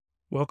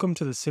Welcome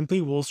to the Simply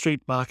Wall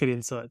Street Market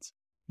Insights.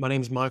 My name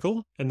is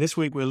Michael, and this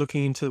week we're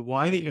looking into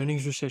why the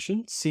earnings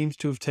recession seems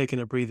to have taken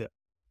a breather.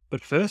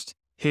 But first,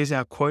 here's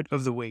our quote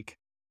of the week.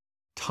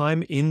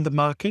 Time in the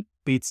market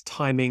beats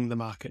timing the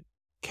market.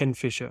 Ken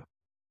Fisher.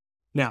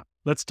 Now,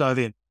 let's dive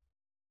in.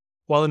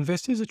 While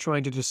investors are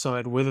trying to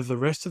decide whether the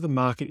rest of the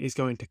market is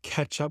going to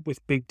catch up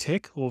with big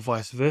tech or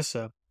vice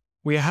versa,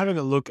 we are having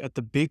a look at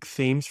the big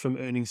themes from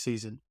earnings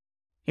season.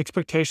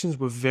 Expectations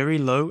were very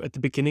low at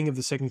the beginning of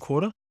the second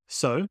quarter,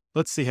 so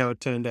let's see how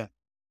it turned out.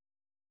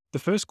 The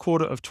first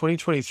quarter of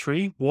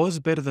 2023 was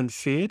better than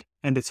feared,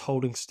 and it's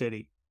holding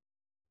steady.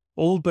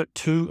 All but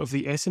two of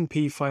the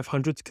S&P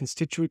 500's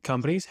constituent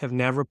companies have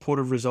now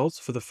reported results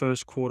for the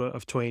first quarter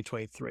of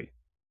 2023.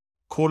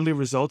 Quarterly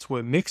results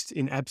were mixed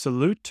in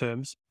absolute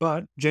terms,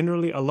 but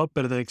generally a lot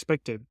better than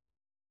expected.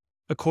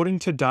 According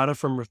to data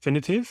from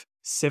Refinitiv,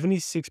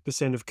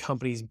 76% of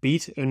companies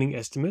beat earning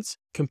estimates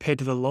compared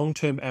to the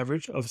long-term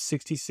average of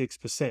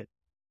 66%.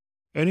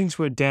 Earnings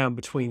were down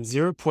between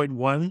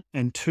 0.1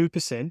 and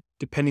 2%,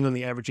 depending on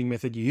the averaging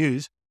method you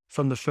use,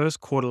 from the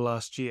first quarter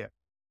last year.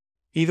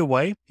 Either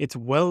way, it's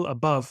well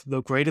above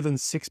the greater than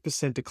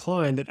 6%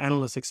 decline that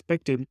analysts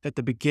expected at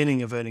the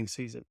beginning of earnings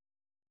season.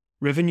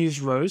 Revenues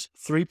rose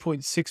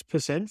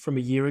 3.6% from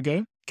a year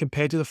ago,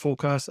 compared to the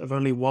forecast of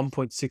only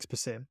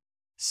 1.6%.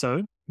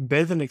 So,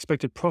 better than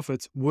expected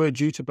profits were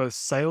due to both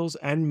sales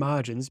and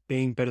margins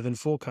being better than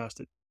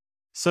forecasted.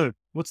 So,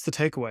 what's the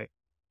takeaway?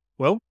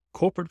 Well,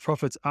 corporate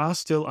profits are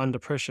still under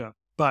pressure,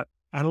 but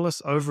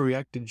analysts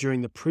overreacted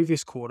during the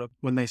previous quarter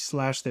when they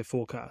slashed their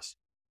forecast.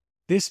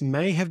 This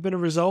may have been a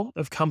result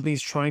of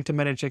companies trying to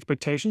manage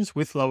expectations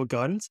with lower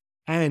guidance,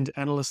 and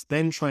analysts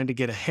then trying to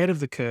get ahead of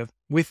the curve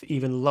with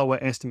even lower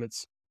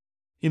estimates.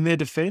 In their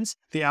defense,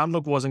 the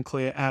outlook wasn't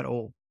clear at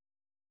all.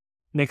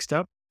 Next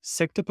up,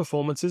 sector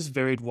performances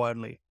varied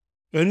widely.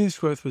 Earnings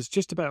growth was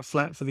just about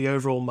flat for the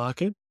overall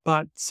market,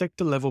 but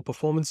sector-level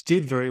performance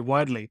did vary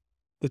widely.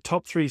 The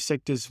top three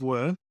sectors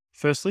were,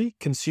 firstly,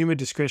 consumer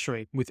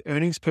discretionary, with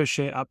earnings per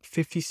share up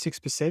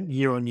 56%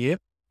 year-on-year,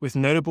 with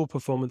notable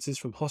performances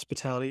from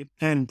hospitality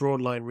and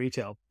broadline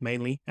retail,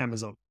 mainly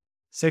Amazon.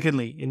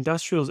 Secondly,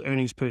 industrials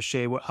earnings per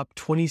share were up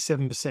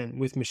 27%,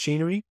 with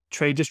machinery,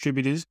 trade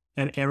distributors,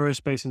 and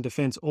aerospace and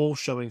defense all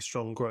showing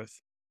strong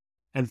growth.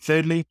 And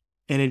thirdly,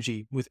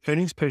 energy, with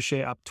earnings per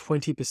share up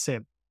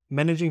 20%,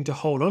 managing to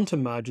hold on to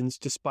margins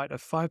despite a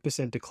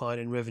 5% decline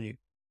in revenue.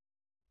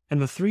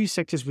 And the three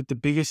sectors with the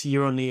biggest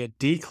year-on-year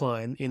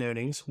decline in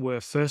earnings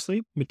were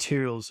firstly,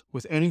 materials,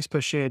 with earnings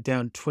per share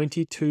down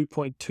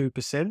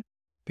 22.2%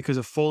 because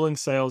of falling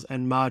sales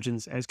and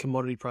margins as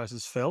commodity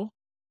prices fell.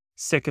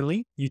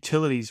 Secondly,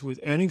 utilities, with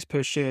earnings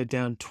per share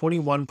down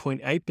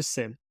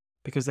 21.8%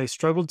 because they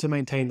struggled to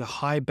maintain the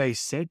high base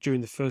set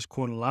during the first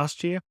quarter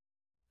last year.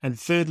 And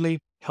thirdly,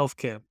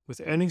 healthcare, with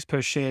earnings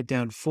per share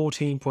down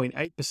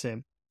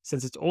 14.8%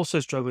 since it's also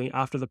struggling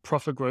after the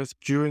profit growth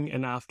during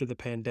and after the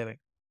pandemic.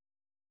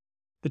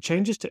 The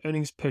changes to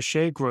earnings per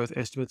share growth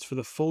estimates for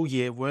the full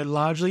year were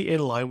largely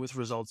in line with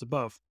results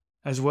above,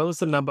 as well as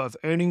the number of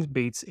earnings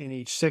beats in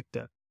each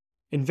sector.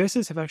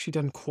 Investors have actually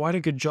done quite a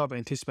good job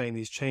anticipating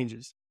these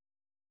changes.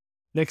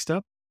 Next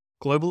up,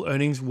 global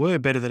earnings were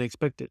better than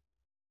expected.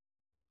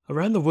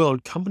 Around the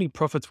world, company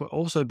profits were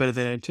also better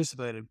than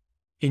anticipated.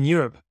 In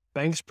Europe,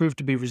 banks proved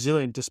to be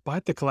resilient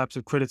despite the collapse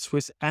of Credit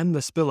Suisse and the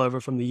spillover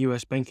from the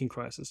US banking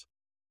crisis.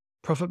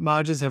 Profit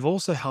margins have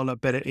also held up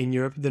better in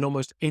Europe than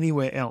almost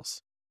anywhere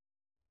else.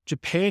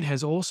 Japan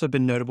has also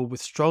been notable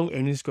with strong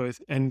earnings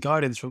growth and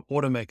guidance from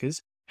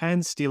automakers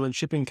and steel and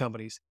shipping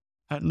companies,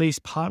 at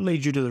least partly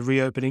due to the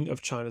reopening of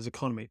China's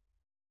economy.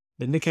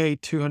 The Nikkei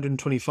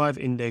 225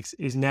 index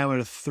is now at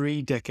a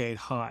 3-decade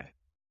high.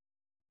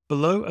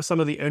 Below are some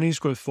of the earnings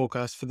growth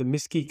forecasts for the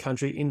MSCI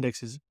country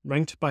indexes,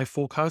 ranked by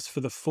forecasts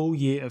for the full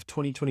year of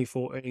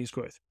 2024 earnings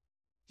growth.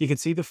 You can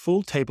see the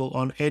full table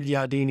on Ed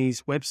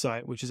Yardeni's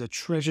website, which is a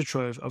treasure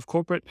trove of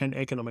corporate and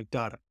economic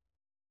data.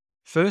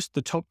 First,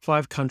 the top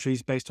 5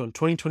 countries based on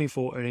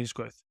 2024 earnings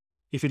growth.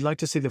 If you'd like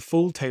to see the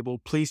full table,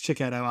 please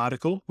check out our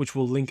article, which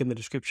we'll link in the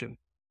description.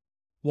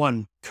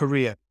 1.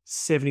 Korea,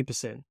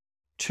 70%.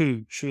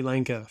 2. Sri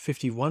Lanka,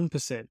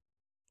 51%.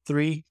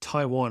 3.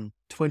 Taiwan,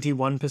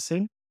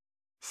 21%.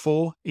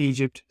 4.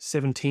 Egypt,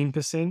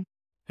 17%.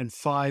 And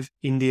 5.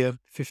 India,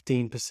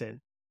 15%.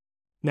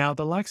 Now,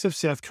 the likes of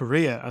South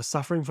Korea are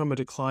suffering from a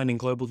decline in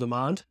global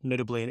demand,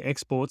 notably in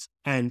exports,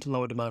 and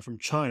lower demand from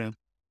China,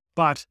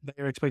 but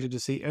they are expected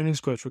to see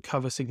earnings growth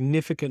recover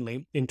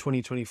significantly in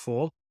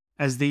 2024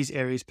 as these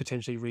areas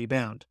potentially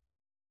rebound.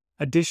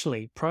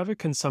 Additionally, private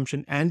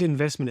consumption and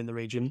investment in the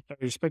region are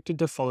expected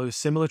to follow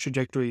similar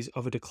trajectories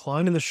of a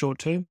decline in the short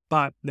term,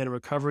 but then a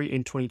recovery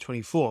in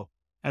 2024.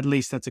 At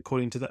least that's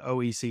according to the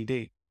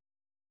OECD.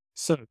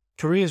 So,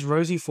 Korea's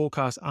rosy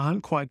forecasts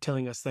aren't quite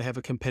telling us they have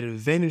a competitive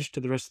advantage to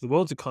the rest of the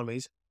world's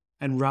economies,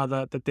 and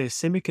rather that their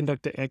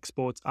semiconductor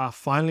exports are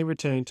finally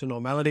returning to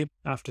normality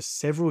after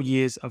several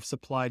years of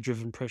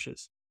supply-driven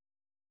pressures.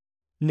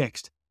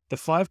 Next, the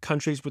 5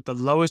 countries with the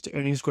lowest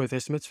earnings growth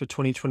estimates for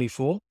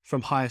 2024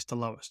 from highest to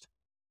lowest.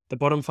 The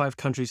bottom 5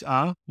 countries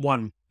are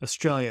 1.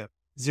 Australia,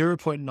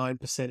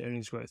 0.9%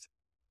 earnings growth.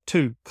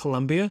 2.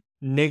 Colombia,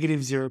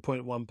 negative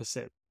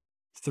 0.1%.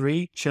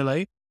 3.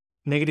 Chile,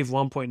 negative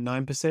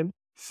 1.9%.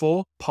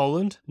 4.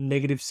 Poland,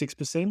 negative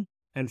 6%.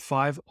 And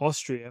 5.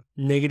 Austria,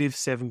 negative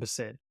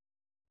 7%.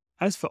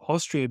 As for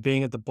Austria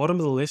being at the bottom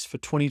of the list for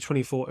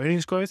 2024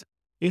 earnings growth,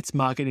 its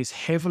market is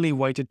heavily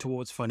weighted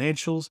towards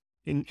financials,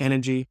 in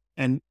energy,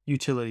 and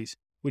utilities,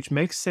 which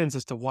makes sense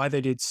as to why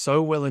they did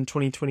so well in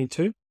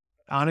 2022,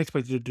 but aren't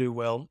expected to do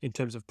well in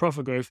terms of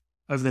profit growth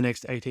over the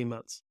next 18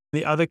 months.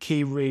 The other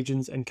key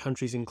regions and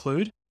countries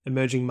include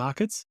emerging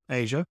markets,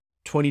 Asia,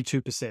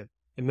 22%,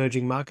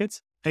 emerging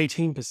markets,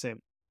 18%,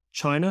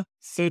 China,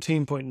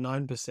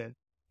 13.9%,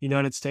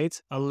 United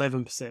States,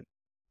 11%,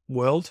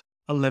 world,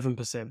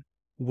 11%,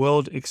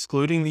 world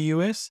excluding the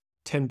US,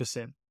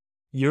 10%,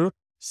 Europe,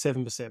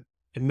 7%,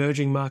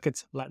 emerging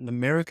markets, Latin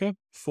America,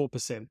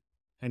 4%,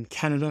 and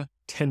Canada,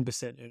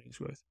 10% earnings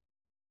growth.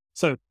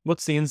 So,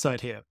 what's the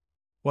insight here?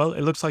 Well,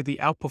 it looks like the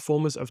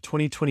outperformers of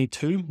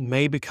 2022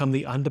 may become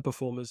the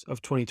underperformers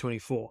of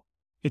 2024.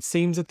 It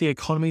seems that the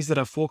economies that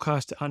are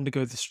forecast to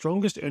undergo the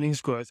strongest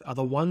earnings growth are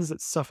the ones that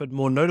suffered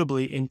more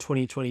notably in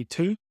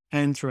 2022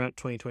 and throughout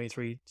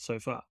 2023 so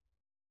far.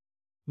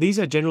 These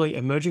are generally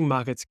emerging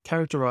markets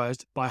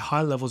characterized by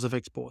high levels of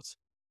exports.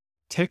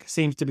 Tech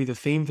seems to be the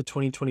theme for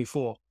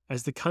 2024,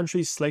 as the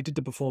countries slated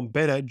to perform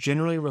better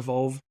generally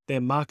revolve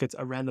their markets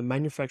around the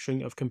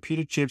manufacturing of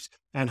computer chips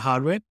and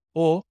hardware,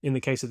 or, in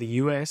the case of the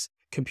US,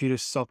 computer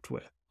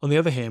software. On the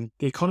other hand,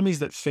 the economies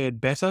that fared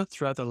better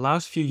throughout the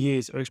last few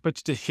years are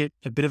expected to hit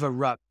a bit of a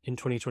rut in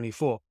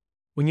 2024.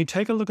 When you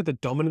take a look at the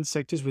dominant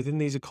sectors within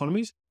these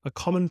economies, a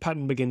common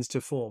pattern begins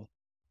to form.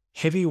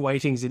 Heavy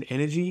weightings in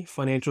energy,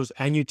 financials,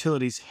 and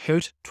utilities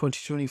hurt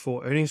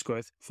 2024 earnings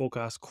growth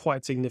forecast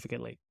quite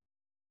significantly.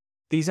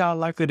 These are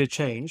likely to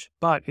change,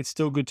 but it's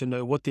still good to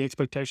know what the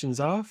expectations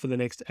are for the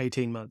next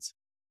 18 months.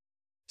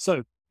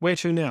 So, where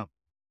to now?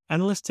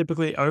 Analysts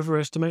typically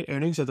overestimate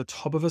earnings at the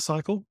top of a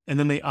cycle, and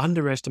then they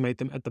underestimate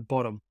them at the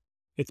bottom.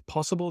 It's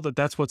possible that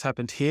that's what's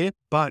happened here,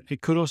 but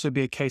it could also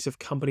be a case of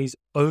companies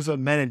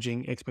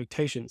over-managing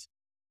expectations.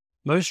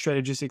 Most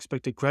strategists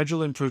expect a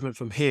gradual improvement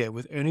from here,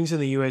 with earnings in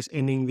the US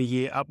ending the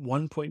year up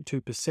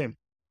 1.2%,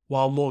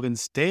 while Morgan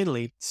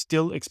Stanley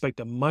still expect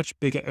a much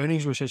bigger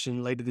earnings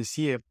recession later this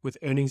year, with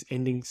earnings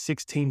ending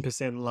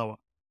 16% lower.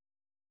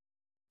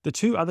 The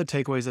two other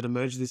takeaways that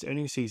emerged this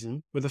earnings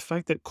season were the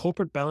fact that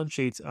corporate balance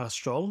sheets are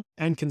strong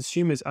and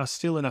consumers are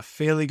still in a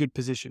fairly good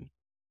position.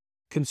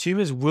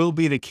 Consumers will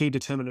be the key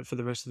determinant for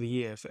the rest of the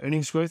year for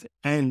earnings growth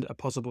and a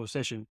possible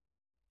recession.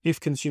 If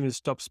consumers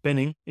stop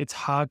spending, it's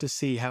hard to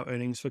see how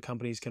earnings for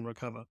companies can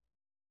recover.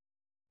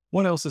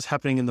 What else is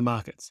happening in the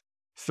markets?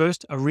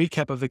 First, a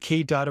recap of the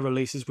key data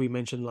releases we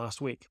mentioned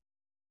last week.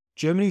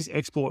 Germany's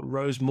export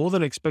rose more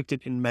than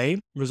expected in May,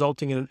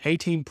 resulting in an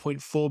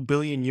 18.4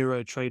 billion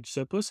euro trade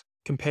surplus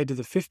compared to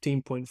the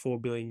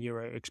 15.4 billion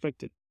euro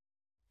expected.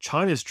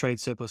 China's trade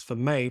surplus for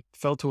May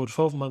fell to a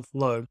 12-month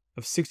low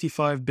of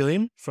 65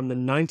 billion from the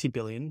 90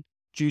 billion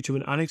due to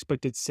an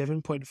unexpected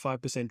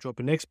 7.5% drop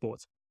in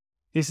exports.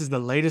 This is the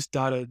latest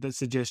data that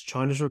suggests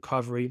China's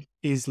recovery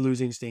is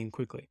losing steam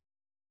quickly.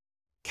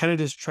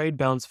 Canada's trade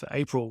balance for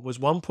April was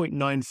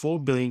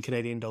 1.94 billion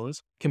Canadian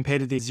dollars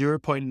compared to the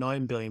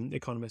 0.9 billion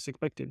economists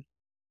expected.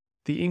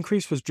 The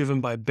increase was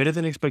driven by better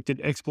than expected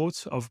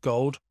exports of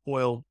gold,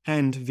 oil,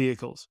 and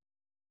vehicles.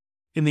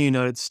 In the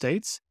United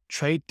States,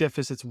 trade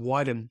deficits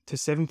widened to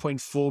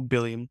 7.4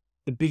 billion,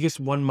 the biggest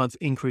one-month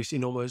increase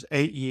in almost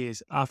 8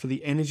 years after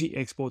the energy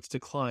exports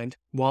declined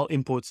while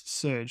imports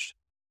surged.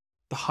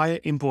 The higher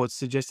imports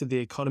suggested the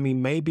economy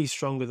may be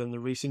stronger than the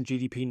recent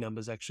GDP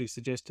numbers actually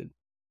suggested.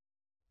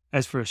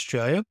 As for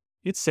Australia,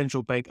 its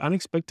central bank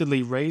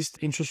unexpectedly raised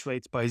interest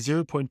rates by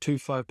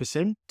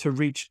 0.25% to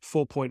reach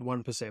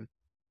 4.1%.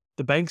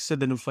 The bank said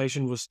that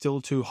inflation was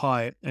still too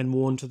high and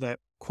warned that,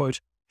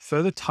 quote,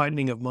 further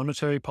tightening of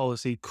monetary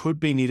policy could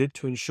be needed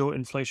to ensure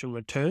inflation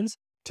returns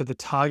to the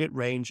target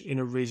range in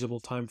a reasonable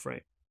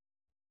timeframe.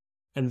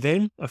 And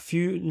then a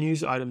few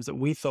news items that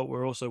we thought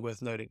were also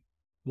worth noting.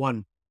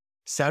 1.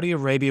 Saudi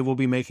Arabia will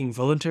be making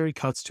voluntary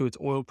cuts to its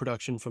oil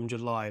production from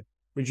July,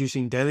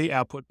 reducing daily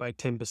output by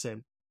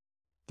 10%.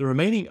 The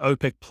remaining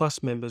OPEC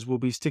Plus members will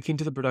be sticking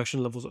to the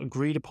production levels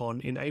agreed upon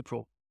in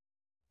April.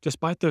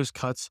 Despite those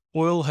cuts,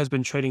 oil has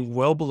been trading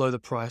well below the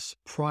price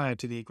prior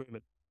to the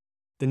agreement.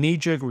 The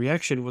knee-jerk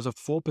reaction was a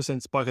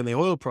 4% spike in the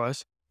oil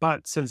price,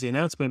 but since the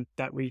announcement,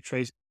 that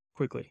retraced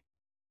quickly.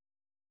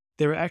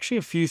 There are actually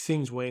a few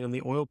things weighing on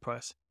the oil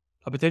price.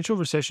 A potential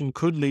recession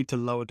could lead to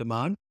lower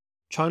demand,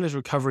 China's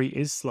recovery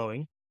is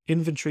slowing,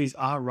 inventories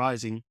are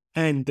rising,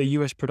 and the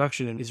US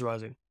production is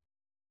rising.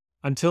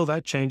 Until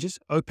that changes,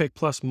 OPEC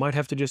Plus might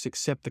have to just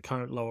accept the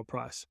current lower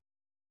price.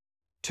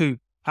 2.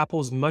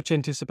 Apple's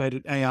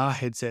much-anticipated AR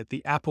headset,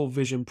 the Apple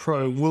Vision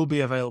Pro, will be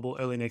available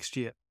early next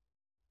year.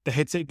 The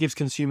headset gives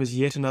consumers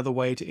yet another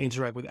way to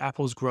interact with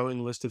Apple's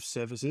growing list of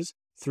services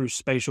through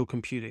spatial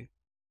computing.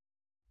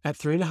 At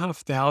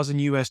 $3,500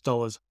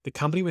 US, the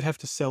company would have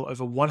to sell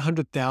over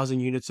 100,000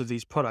 units of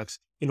these products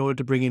in order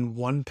to bring in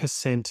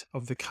 1%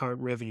 of the current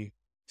revenue.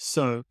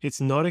 So,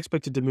 it's not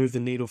expected to move the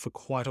needle for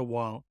quite a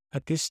while.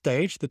 At this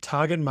stage, the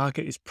target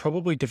market is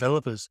probably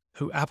developers,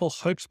 who Apple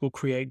hopes will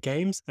create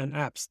games and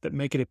apps that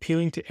make it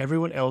appealing to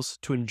everyone else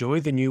to enjoy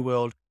the new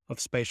world of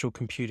spatial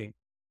computing.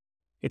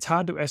 It's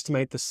hard to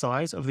estimate the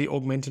size of the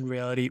augmented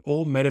reality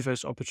or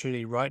metaverse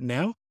opportunity right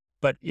now,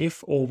 but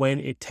if or when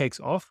it takes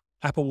off,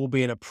 Apple will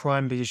be in a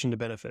prime position to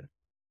benefit.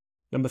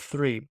 Number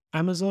 3,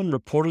 Amazon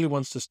reportedly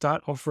wants to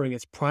start offering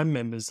its Prime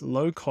members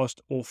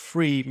low-cost or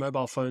free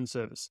mobile phone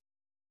service.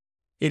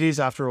 It is,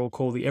 after all,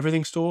 called the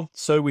Everything Store,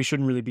 so we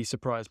shouldn't really be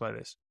surprised by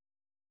this.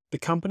 The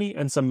company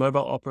and some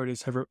mobile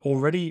operators have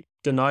already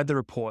denied the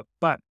report,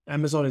 but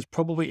Amazon is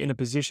probably in a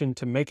position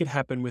to make it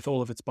happen with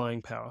all of its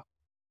buying power.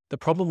 The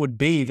problem would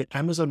be that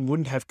Amazon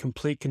wouldn't have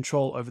complete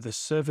control over the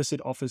service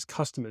it offers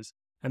customers,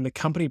 and the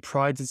company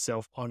prides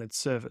itself on its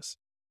service.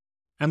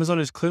 Amazon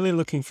is clearly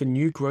looking for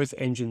new growth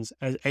engines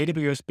as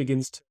AWS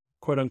begins to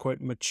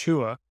quote-unquote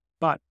mature,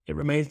 but it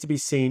remains to be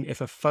seen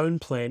if a phone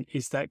plan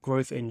is that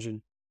growth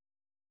engine.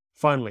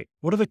 Finally,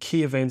 what are the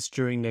key events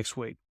during next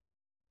week?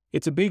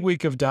 It's a big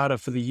week of data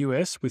for the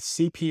US, with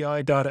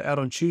CPI data out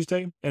on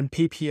Tuesday and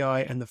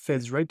PPI and the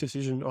Fed's rate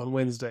decision on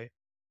Wednesday.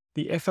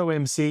 The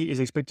FOMC is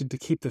expected to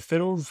keep the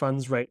federal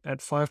funds rate at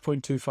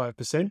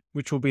 5.25%,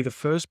 which will be the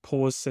first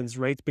pause since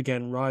rates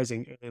began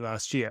rising early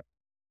last year.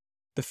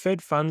 The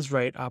Fed funds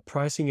rate are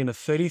pricing in a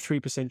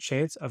 33%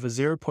 chance of a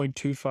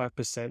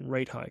 0.25%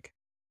 rate hike.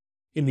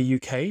 In the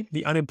UK,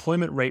 the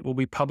unemployment rate will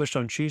be published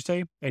on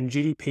Tuesday and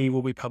GDP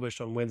will be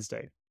published on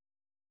Wednesday.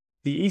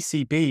 The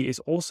ECB is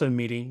also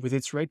meeting with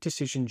its rate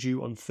decision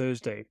due on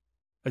Thursday.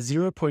 A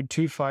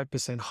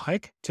 0.25%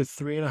 hike to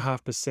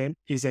 3.5%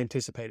 is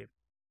anticipated.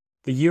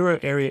 The euro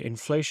area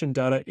inflation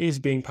data is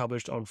being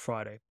published on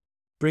Friday.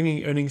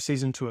 Bringing earnings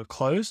season to a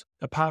close,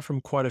 apart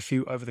from quite a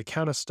few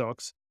over-the-counter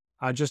stocks,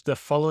 are just the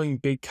following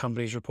big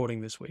companies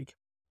reporting this week: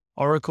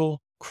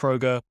 Oracle,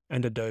 Kroger,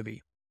 and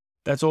Adobe.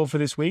 That's all for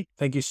this week.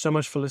 Thank you so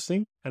much for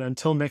listening, and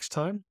until next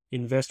time,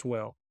 invest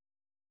well.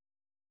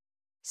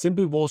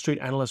 Simply Wall Street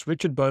analyst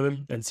Richard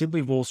Bowman and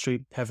Simply Wall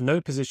Street have no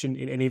position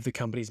in any of the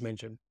companies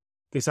mentioned.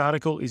 This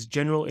article is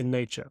general in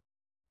nature.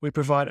 We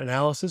provide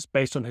analysis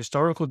based on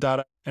historical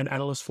data and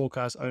analyst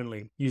forecasts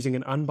only, using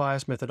an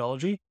unbiased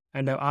methodology,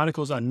 and our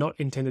articles are not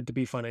intended to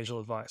be financial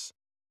advice.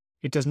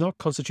 It does not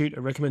constitute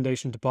a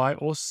recommendation to buy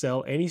or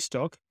sell any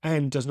stock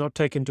and does not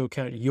take into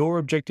account your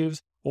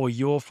objectives or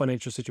your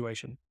financial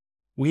situation.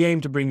 We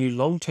aim to bring you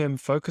long-term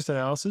focused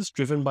analysis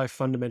driven by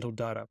fundamental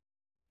data.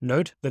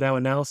 Note that our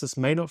analysis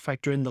may not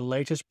factor in the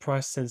latest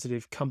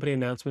price-sensitive company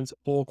announcements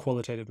or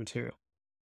qualitative material.